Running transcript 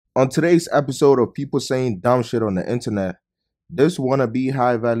On today's episode of people saying dumb shit on the internet, this wannabe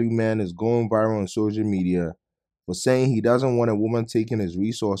high value man is going viral on social media for saying he doesn't want a woman taking his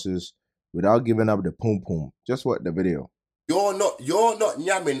resources without giving up the pum pum. Just what the video. You're not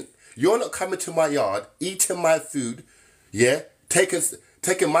yamming. You're not coming to my yard, eating my food, yeah,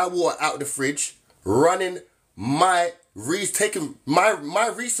 taking my water out of the fridge, running taking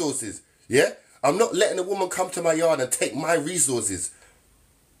my resources, yeah. I'm not letting a woman come to my yard and take my resources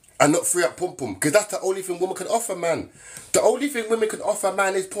and not free up pum pum, because that's the only thing women can offer, man. The only thing women can offer,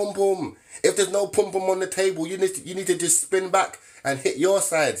 man, is pum pum. If there's no pum pum on the table, you need to just spin back and hit your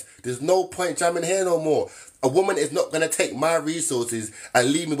sides. There's no point jamming here no more. A woman is not gonna take my resources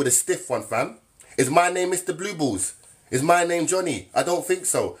and leave me with a stiff one, fam. Is my name Mr. Blue Balls? Is my name Johnny? I don't think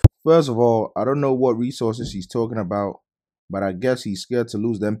so. First of all, I don't know what resources he's talking about, but I guess he's scared to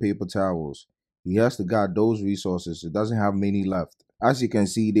lose them paper towels. He has to guard those resources. It doesn't have many left. As you can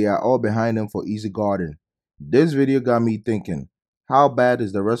see, they are all behind him for easy guarding. This video got me thinking, how bad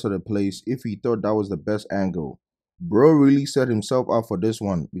is the rest of the place if he thought that was the best angle? Bro really set himself up for this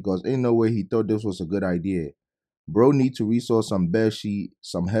one because ain't no way he thought this was a good idea. Bro need to resource some bed sheet,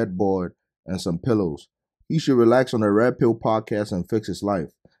 some headboard, and some pillows. He should relax on the Red Pill podcast and fix his life.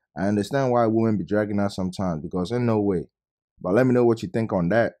 I understand why women be dragging out sometimes because in no way. But let me know what you think on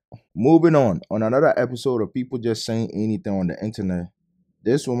that. Moving on another episode of people just saying anything on the internet.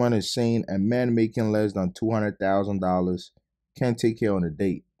 This woman is saying a man making less than $200,000 can't take her on a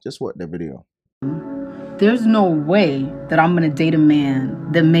date. Just watch the video. There's no way that I'm gonna date a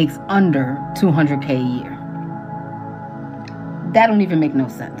man that makes under 200K a year. That don't even make no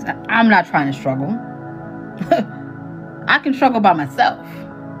sense. I'm not trying to struggle. I can struggle by myself.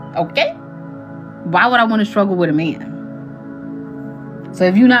 Okay? Why would I want to struggle with a man? So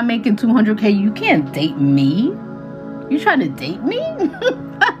if you're not making 200K, you can't date me. You trying to date me?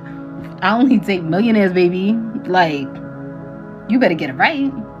 I only date millionaires, baby. Like, you better get it right.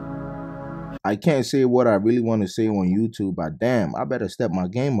 I can't say what I really want to say on YouTube, but damn, I better step my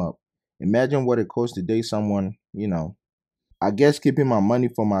game up. Imagine what it costs to date someone, I guess keeping my money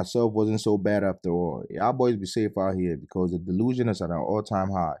for myself wasn't so bad after all. Y'all boys be safe out here because the delusion is at an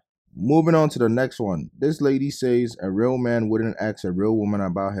all-time high. Moving on to the next one. This lady says a real man wouldn't ask a real woman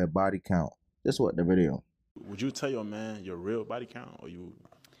about her body count. Just what the video. Would you tell your man your real body count, or you?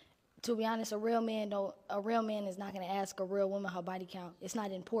 To be honest, a real man is not gonna ask a real woman her body count. It's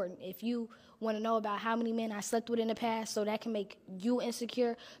not important. If you want to know about how many men I slept with in the past, so that can make you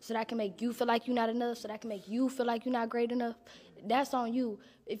insecure, so that can make you feel like you're not enough, so that can make you feel like you're not great enough, that's on you.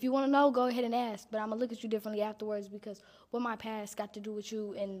 If you want to know, go ahead and ask, but I'm gonna look at you differently afterwards because what my past got to do with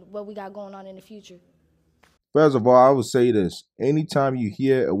you and what we got going on in the future. First of all, I would say this. Anytime you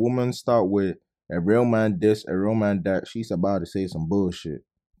hear a woman start with a real man this, a real man that, she's about to say some bullshit.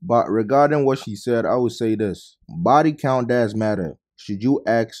 But regarding what she said, I would say this. Body count does matter. Should you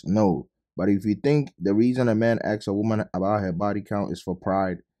ask? No. But if you think the reason a man asks a woman about her body count is for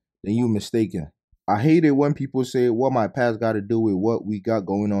pride, then you're mistaken. I hate it when people say what my past got to do with what we got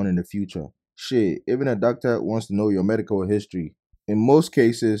going on in the future. Shit, even a doctor wants to know your medical history. In most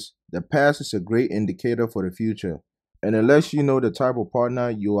cases, the past is a great indicator for the future. And unless you know the type of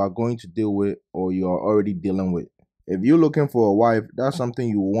partner you are going to deal with or you are already dealing with. If you're looking for a wife, that's something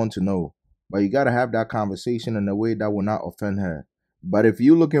you will want to know. But you gotta have that conversation in a way that will not offend her. But if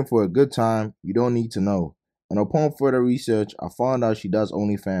you're looking for a good time, you don't need to know. And upon further research, I found out she does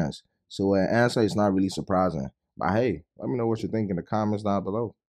OnlyFans. So her answer is not really surprising. But hey, let me know what you think in the comments down below.